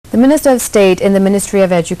The Minister of State in the Ministry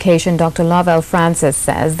of Education, Dr. Gov't Francis,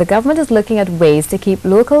 says the government is looking at ways to keep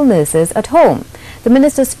local nurses at home. The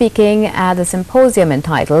minister, speaking at the symposium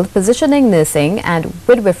entitled Positioning Nursing and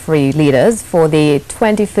Midwifery Leaders for the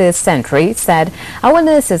 21st Century, said our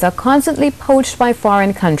nurses are constantly poached by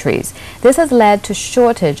foreign countries. This has led to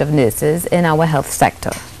shortage of nurses in our health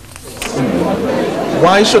sector.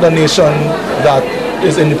 Why should a nation that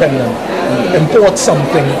is independent import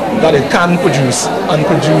something that it can produce and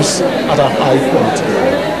produce at a high quality?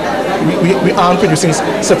 We aren't producing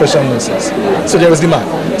sufficient nurses, so there is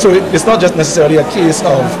demand. So it's not just necessarily a case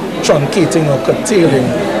of truncating or curtailing.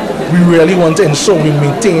 We really want to ensure we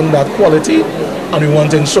maintain that quality, and we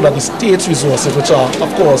want to ensure that the state's resources, which are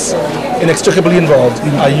of course inextricably involved,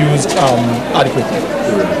 are used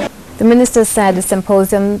adequately. The minister said the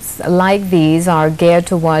symposiums like these are geared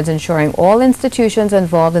towards ensuring all institutions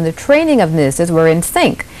involved in the training of nurses were in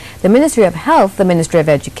sync. The Ministry of Health, the Ministry of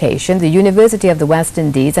Education, the University of the West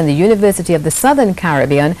Indies and the University of the Southern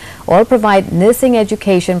Caribbean all provide nursing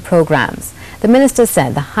education programs. The minister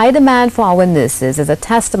said the high demand for our nurses is a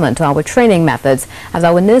testament to our training methods, as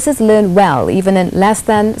our nurses learn well even in less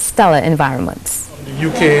than stellar environments. The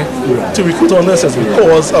UK to recruit our nurses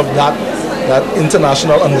because of that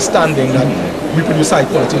international understanding that we produce high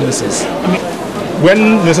quality nurses.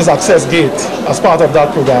 When nurses access GATE, as part of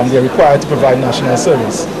that program, they're required to provide national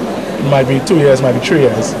service. It might be 2 years, might be 3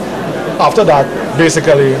 years. After that,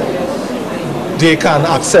 basically, they can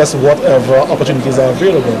access whatever opportunities are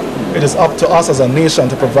available. It is up to us as a nation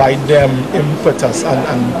to provide them impetus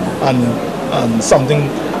and something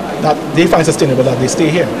that they find sustainable, that they stay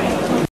here.